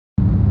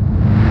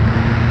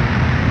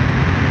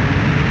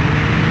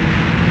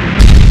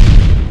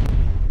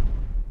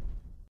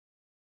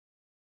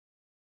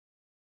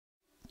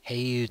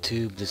Hey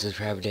YouTube, this is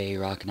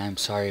PVTAEROCK, and I'm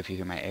sorry if you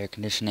hear my air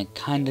conditioning. It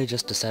kinda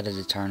just decided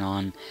to turn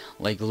on,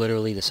 like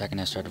literally the second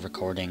I started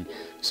recording,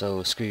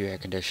 so screw your air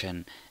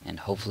condition, and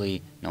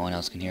hopefully no one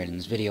else can hear it in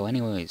this video.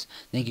 Anyways,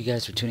 thank you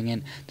guys for tuning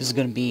in. This is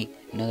gonna be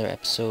another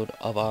episode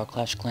of our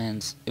Clash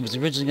Clans. It was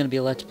originally gonna be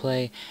a Let's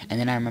Play, and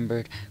then I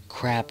remembered,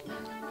 crap,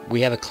 we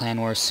have a clan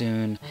war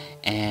soon,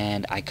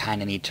 and I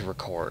kinda need to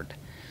record.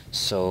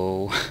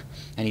 So,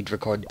 I need to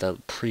record the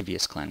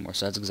previous clan war,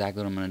 so that's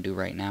exactly what I'm going to do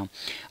right now.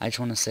 I just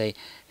want to say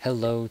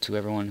hello to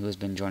everyone who has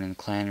been joining the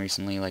clan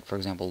recently, like for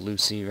example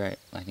Lucy, right?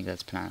 I think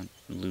that's pronounced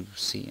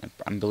Lucy.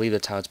 I believe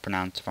that's how it's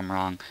pronounced. If I'm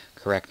wrong,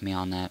 correct me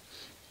on that.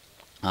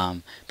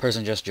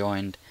 Person just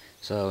joined,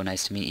 so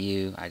nice to meet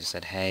you. I just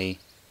said hey,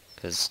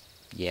 because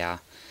yeah.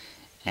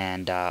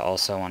 And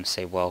also I want to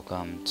say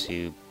welcome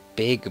to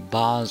Big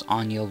Boz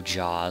on Yo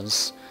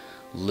Jaws,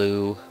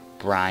 Lou,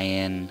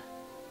 Brian,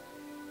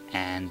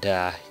 and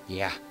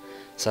yeah,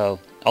 so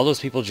all those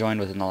people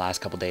joined within the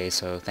last couple days,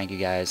 so thank you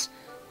guys.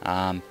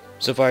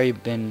 So far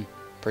you've been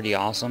pretty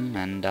awesome,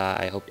 and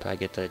I hope I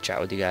get to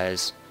chat with you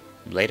guys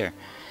later.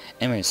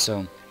 Anyways,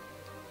 so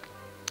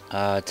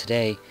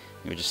today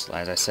we're just,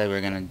 as I said,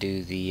 we're gonna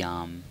do the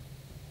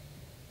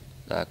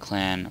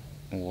clan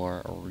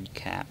war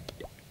recap.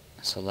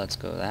 So let's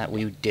go that.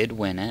 We did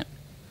win it,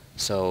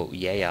 so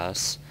yay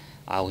us.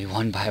 We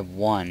won by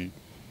 1.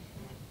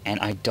 And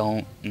I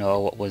don't know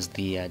what was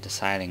the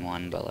deciding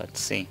one, but let's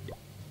see.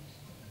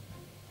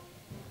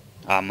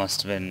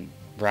 Must have been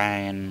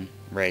Brian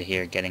right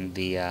here getting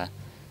the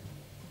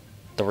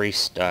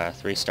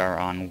 3-star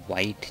on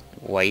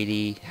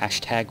Whitey,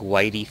 hashtag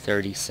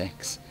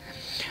Whitey36.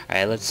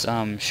 Alright, let's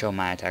show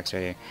my attacks right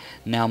here.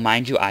 Now,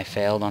 mind you, I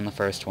failed on the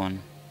first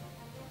one.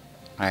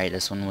 Alright,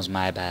 this one was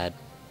my bad.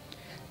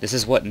 This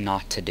is what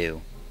not to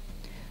do.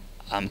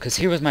 Because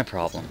here was my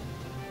problem.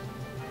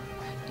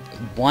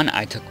 One,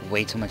 I took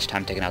way too much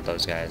time taking out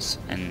those guys,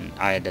 and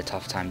I had a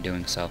tough time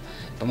doing so.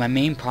 But my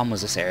main problem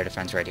was this air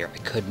defense right here. I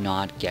could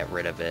not get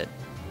rid of it.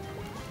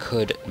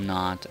 Could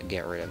not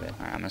get rid of it.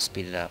 Alright, I'm gonna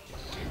speed it up.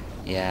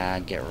 Yeah,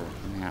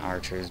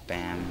 archers,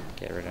 bam,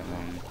 get rid of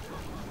them.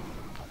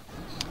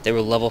 They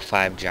were level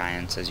 5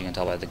 giants, as you can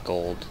tell by the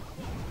gold.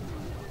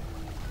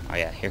 Oh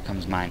yeah, here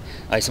comes mine.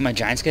 Alright, so my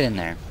giants get in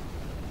there.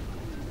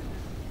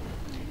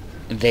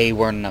 They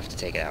weren't enough to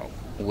take it out,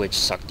 which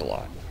sucked a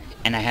lot.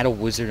 And I had a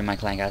wizard in my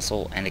clan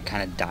castle, and it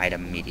kind of died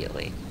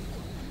immediately.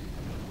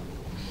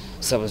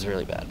 So it was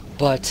really bad.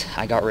 But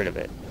I got rid of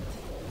it.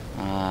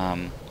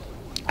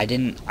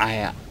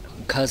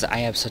 Because I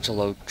have such a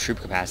low troop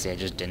capacity, I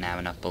just didn't have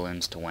enough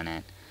balloons to win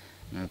it.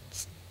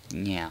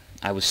 Yeah,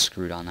 I was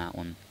screwed on that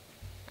one.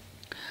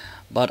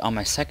 But on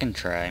my second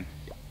try,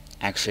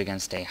 actually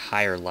against a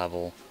higher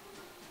level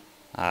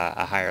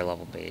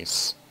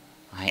base,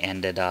 I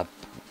ended up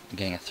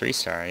getting a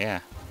 3-star,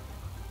 yeah.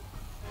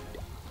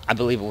 I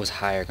believe it was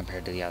higher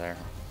compared to the other.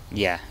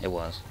 Yeah, it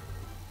was.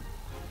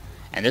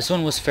 And this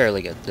one was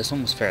fairly good.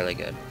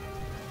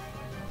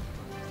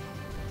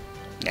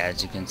 Yeah,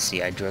 as you can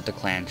see, I drew out the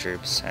clan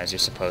troops, as you're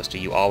supposed to.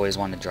 You always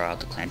want to draw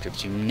out the clan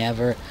troops. You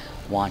never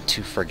want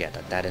to forget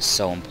that. That is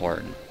so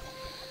important.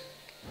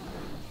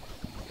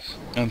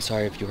 I'm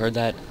sorry if you heard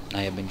that.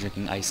 I have been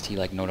drinking iced tea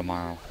like no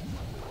tomorrow.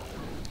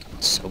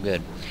 It's so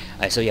good.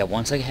 So yeah,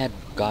 once I had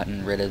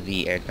gotten rid of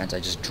the air defense, I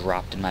just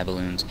dropped in my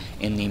balloons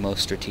in the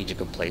most strategic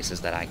of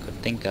places that I could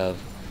think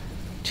of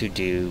to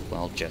do,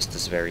 well, just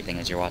this very thing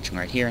as you're watching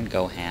right here, and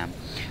go ham.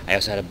 I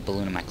also had a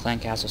balloon in my clan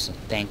castle, so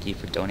thank you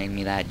for donating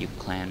me that, you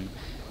clan.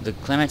 The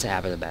clanmates I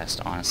have are the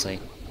best, honestly.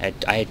 I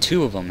had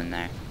 2 of them in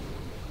there.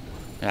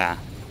 Yeah.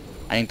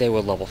 I think they were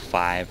level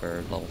 5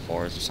 or level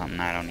 4s or something,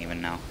 I don't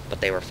even know.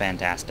 But they were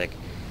fantastic,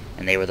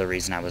 and they were the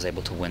reason I was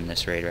able to win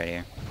this raid right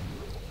here.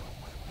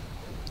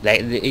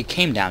 It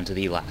came down to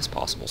the last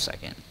possible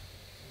second.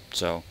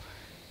 So,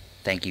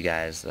 thank you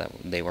guys.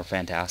 They were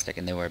fantastic,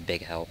 and they were a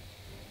big help.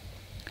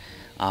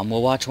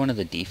 We'll watch one of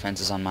the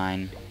defenses on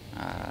mine.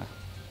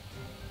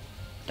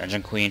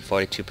 Dungeon Queen,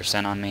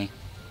 42% on me.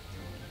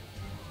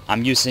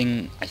 I'm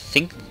using, I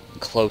think,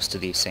 close to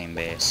the same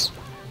base.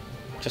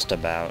 Just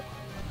about.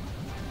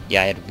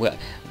 Yeah, I had...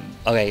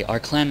 Okay,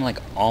 our clan, like,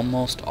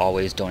 almost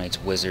always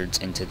donates wizards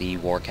into the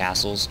war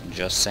castles,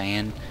 just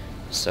saying.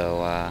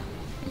 So,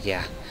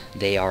 yeah.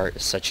 They are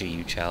such a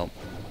huge help.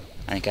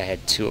 I think I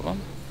had 2 of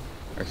them.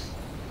 Or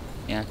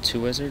yeah,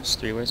 2 wizards,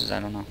 3 wizards, I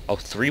don't know. Oh,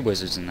 3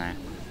 wizards in there.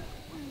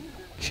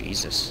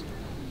 Jesus.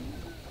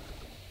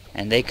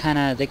 And they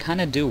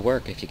kinda do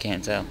work, if you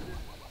can't tell.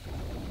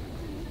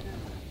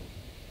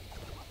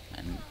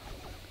 And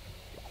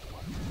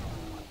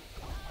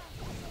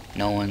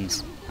no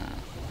one's...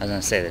 I was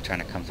gonna say they're trying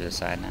to come through the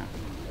side now.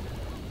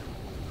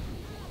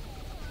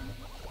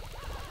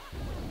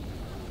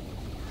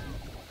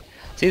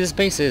 See, this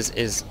base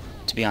is,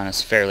 to be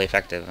honest, fairly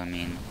effective. I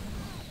mean,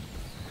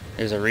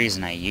 there's a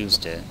reason I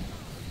used it.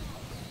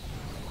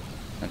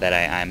 That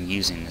I'm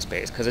using this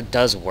base, because it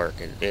does work.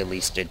 At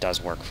least it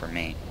does work for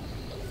me.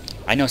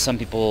 I know some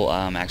people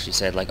actually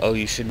said, like, oh,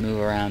 you should move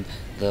around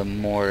the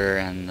mortar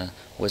and the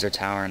wizard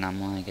tower, and I'm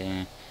like,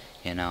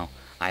 you know.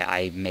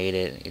 I made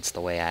it. It's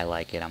the way I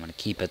like it. I'm gonna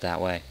keep it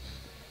that way.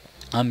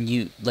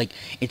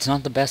 It's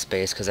not the best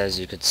base, because as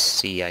you could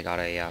see, I got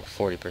a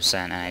 40%,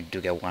 and I do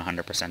get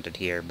 100%ed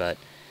here, but,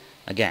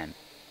 again,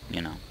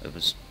 you know, it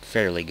was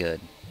fairly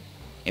good.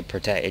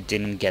 It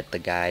didn't get the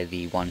guy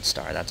the 1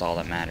 star, that's all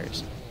that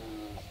matters.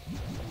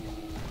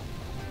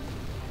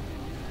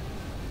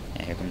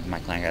 Yeah, here comes my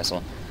clan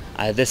castle.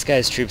 This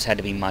guy's troops had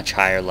to be much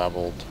higher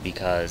leveled,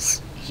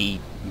 because he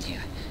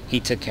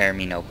took care of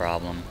me no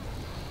problem.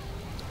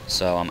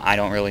 So, I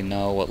don't really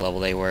know what level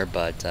they were,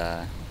 but,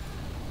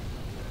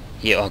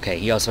 he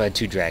also had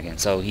 2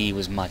 dragons, so he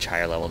was much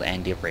higher leveled,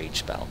 and a rage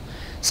spell.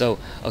 So,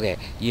 okay,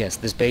 yes,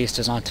 this base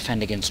does not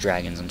defend against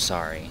dragons, I'm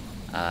sorry.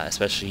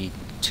 Especially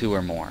 2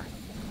 or more.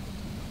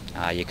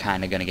 You're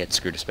kinda gonna get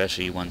screwed,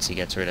 especially once he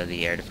gets rid of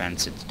the air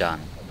defense, it's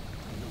done.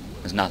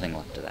 There's nothing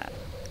left to that.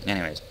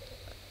 Anyways.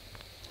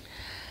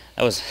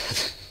 That was,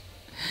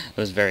 that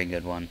was a very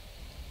good one.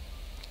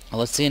 Well,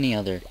 let's see any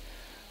other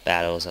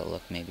battles that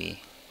look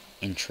maybe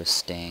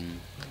interesting.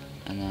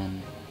 And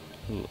then...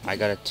 Ooh, I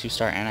got a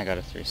 2-star and I got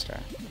a 3-star.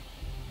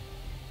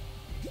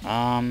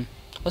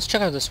 Let's check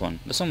out this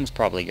one. This one was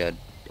probably good.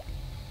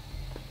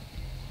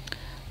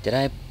 Did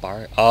I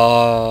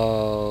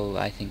Oh,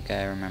 I think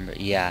I remember.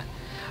 Yeah.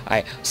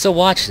 Alright, so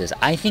watch this.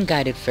 I think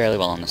I did fairly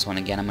well on this one.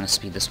 Again, I'm going to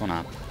speed this one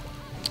up,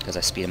 because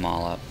I speed them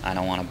all up. I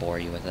don't want to bore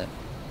you with it.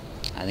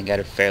 I think I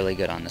did fairly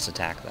good on this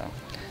attack, though.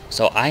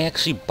 So I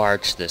actually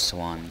barched this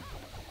one.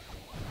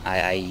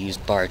 I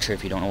used Barcher.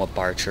 If you don't know what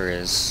Barcher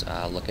is,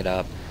 look it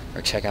up.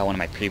 Or check out one of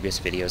my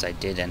previous videos. I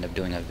did end up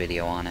doing a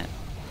video on it.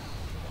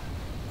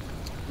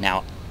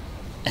 Now,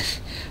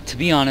 to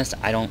be honest,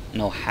 I don't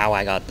know how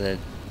I got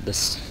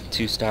this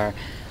 2-star.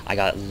 I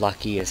got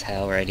lucky as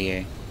hell right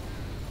here.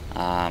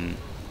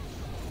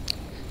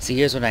 See,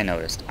 here's what I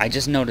noticed. I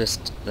just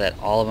noticed that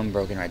all of them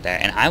broke in right there.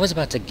 And I was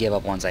about to give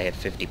up once I hit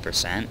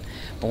 50%.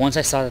 But once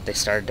I saw that they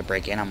started to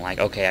break in, I'm like,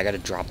 okay, I gotta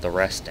drop the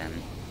rest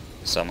in.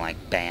 So I'm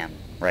like, bam,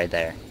 right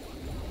there.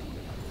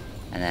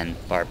 And then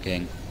Barb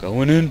King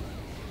going in.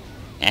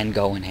 And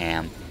going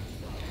ham.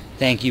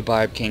 Thank you,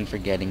 Barb King, for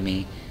getting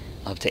me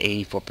up to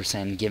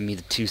 84% and giving me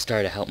the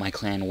 2-star to help my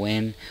clan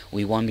win.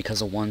 We won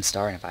because of 1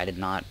 star, and if I did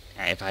not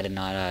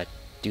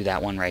do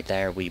that one right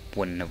there, we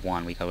wouldn't have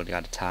won. We would have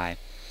got a tie.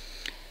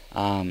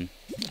 And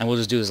we'll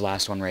just do this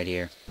last one right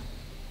here.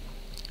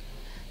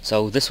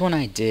 So this one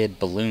I did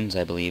balloons,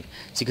 I believe.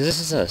 See, because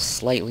this is a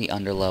slightly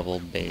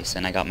underleveled base,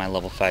 and I got my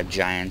level 5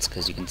 giants,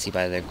 because you can see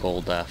by their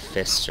gold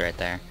fists right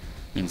there.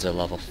 Means they're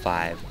level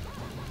 5.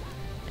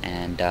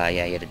 And,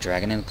 yeah, you had a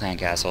dragon in the clan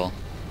castle.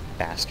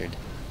 Bastard.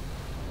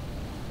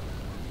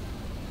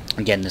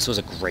 Again, this was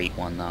a great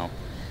one, though.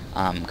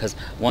 Because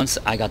once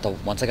I got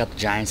the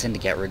giants in to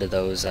get rid of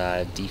those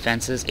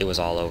defenses, it was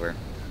all over.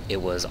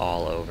 It was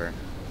all over.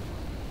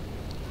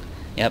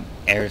 Yep,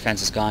 air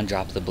defense is gone,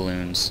 drop the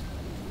balloons.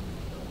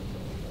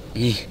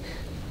 I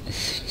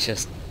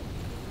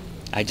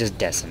just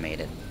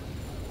decimated.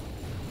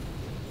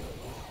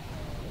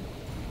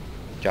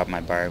 Drop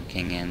my Barb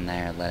King in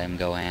there, let him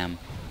go ham.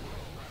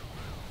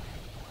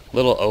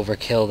 Little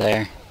overkill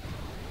there.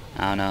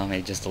 I don't know,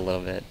 maybe just a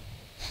little bit.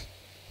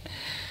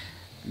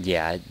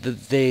 Yeah,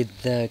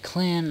 the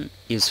clan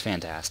is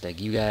fantastic.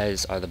 You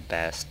guys are the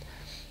best.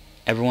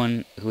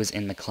 Everyone who is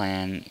in the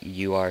clan,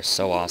 you are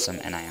so awesome,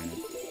 and I am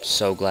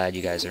so glad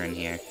you guys are in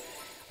here.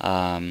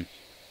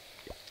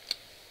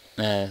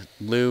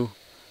 Lou,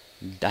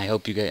 I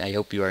hope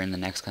you are in the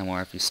next clan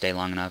war if you stay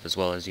long enough, as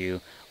well as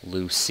you,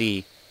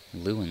 Lucy.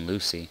 Lou and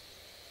Lucy.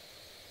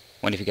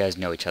 Wonder if you guys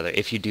know each other.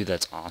 If you do,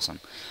 that's awesome.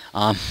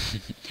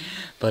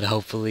 But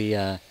hopefully,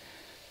 yeah,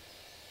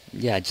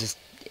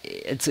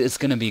 it's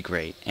gonna be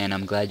great, and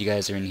I'm glad you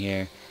guys are in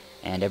here.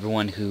 And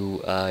everyone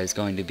who is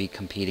going to be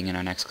competing in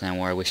our next clan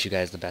war, I wish you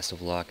guys the best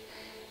of luck.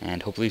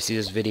 And hopefully you see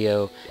this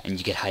video and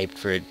you get hyped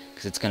for it,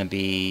 because it's gonna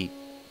be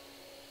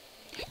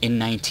in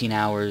 19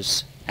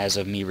 hours as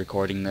of me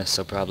recording this,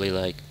 so probably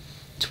like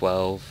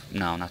 12.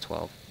 No, not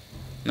 12.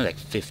 Maybe like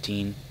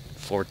 15.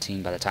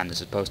 14 by the time this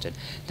is posted.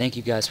 Thank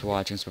you guys for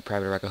watching. It's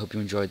PVTAEROCK. I hope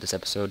you enjoyed this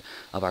episode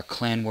of our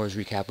Clan Wars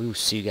recap. We will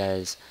see you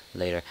guys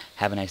later.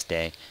 Have a nice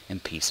day,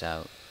 and peace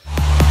out.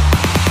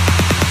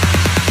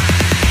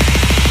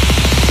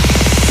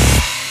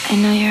 I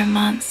know you're a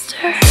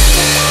monster.